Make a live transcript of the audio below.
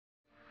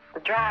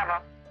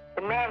driver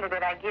demanded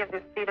that I give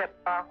this seat up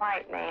for a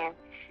white man.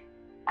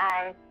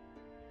 I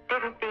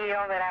didn't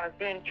feel that I was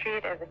being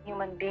treated as a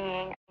human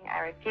being. I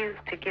refused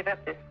to give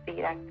up this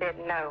seat. I said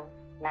no,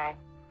 and I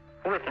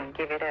wouldn't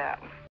give it up.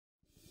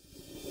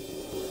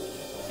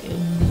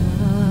 Enough,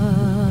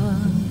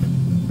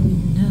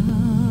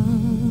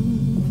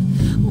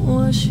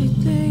 was she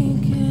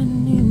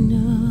thinking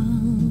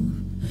enough,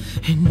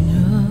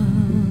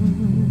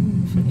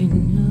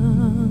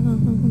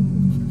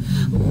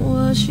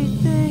 was she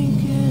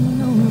thinking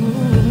no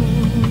more?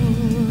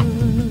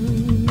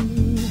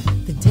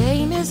 The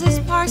day Mrs.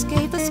 Parks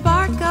gave the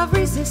spark of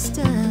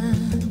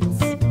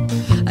resistance,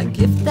 a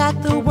gift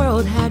that the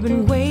world had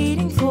been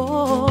waiting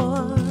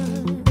for.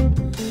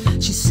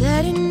 She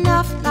said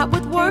enough, not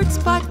with words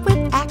but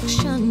with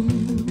action,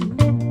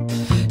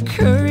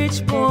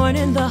 courage born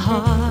in the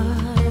heart.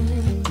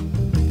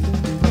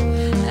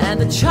 And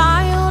the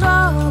child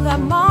of that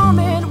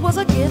moment was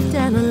a gift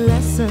and a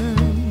lesson.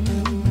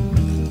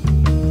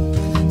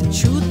 The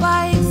truth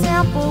by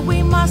example,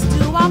 we must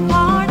do our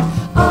part.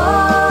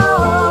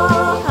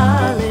 Oh,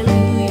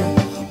 hallelujah,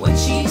 when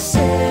she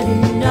said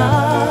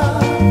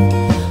enough.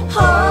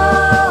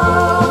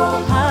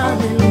 Oh,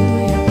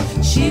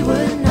 hallelujah, she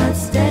would not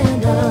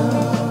stand up.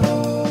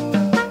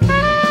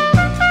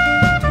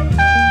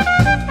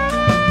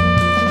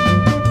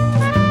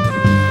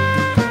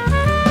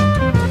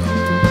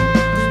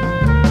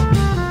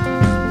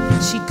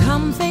 She'd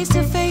come face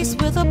to face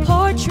with a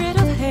portrait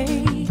of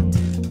hate,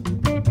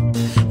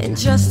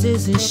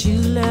 injustice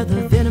issue left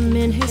the venom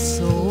in his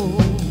soul.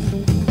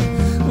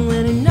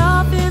 When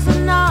enough is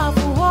enough,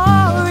 a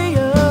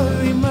warrior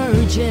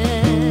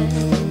emerges.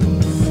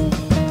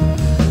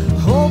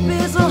 Hope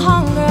is a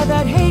hunger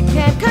that hate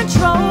can't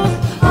control.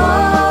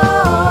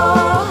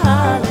 Oh,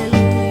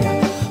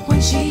 hallelujah,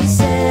 when she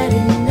said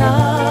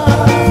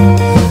enough.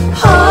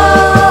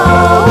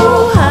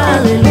 Oh,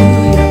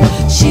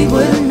 hallelujah, she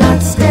would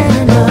not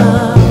stand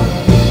up.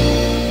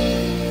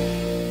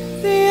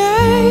 The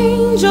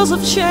angels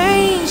of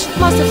change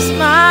must have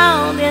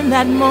smiled in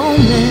that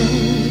moment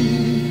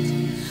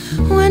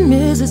when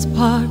Mrs.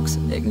 Parks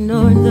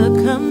ignored the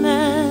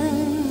command.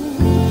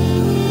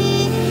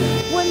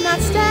 Would not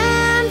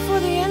stand for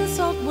the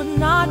insult, would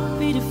not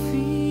be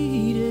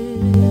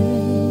defeated.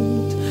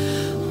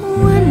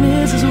 When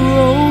Mrs.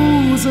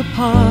 Rosa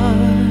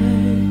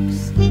Parks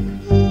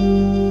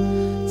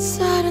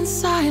sat in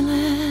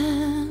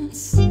silence,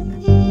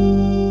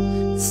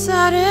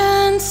 sat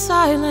in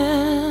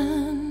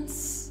silence,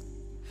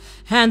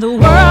 and the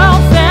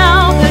world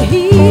felt the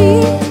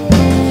heat.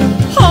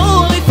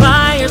 Holy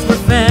fires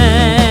were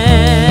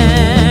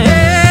fed.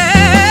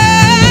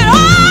 Oh,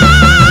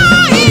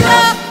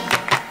 enough!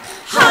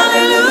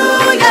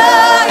 Hallelujah!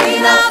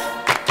 Enough!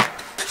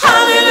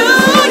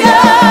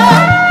 Hallelujah!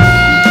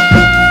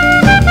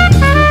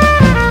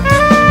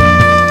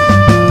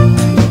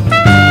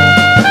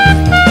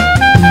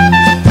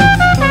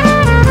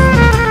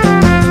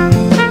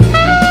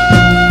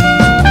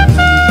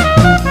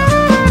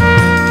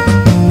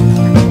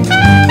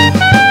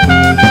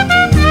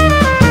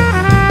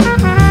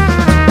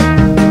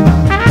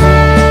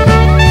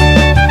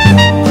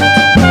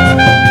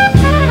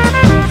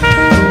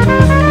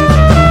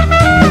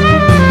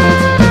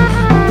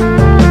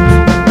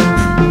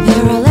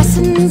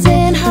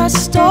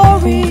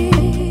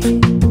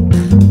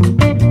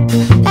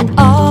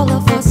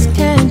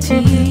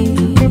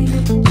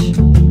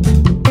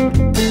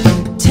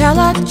 Tell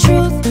her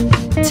truth,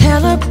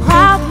 tell her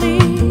proudly,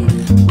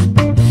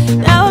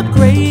 there are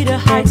greater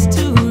heights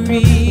to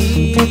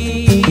reach.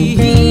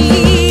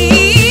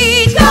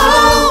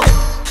 Go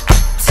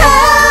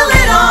tell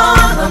it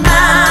on the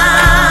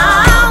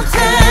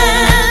mountain,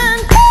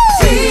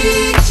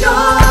 teach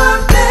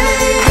your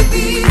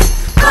babies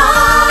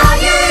by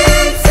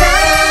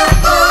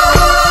example.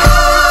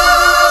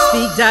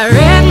 Speak direct.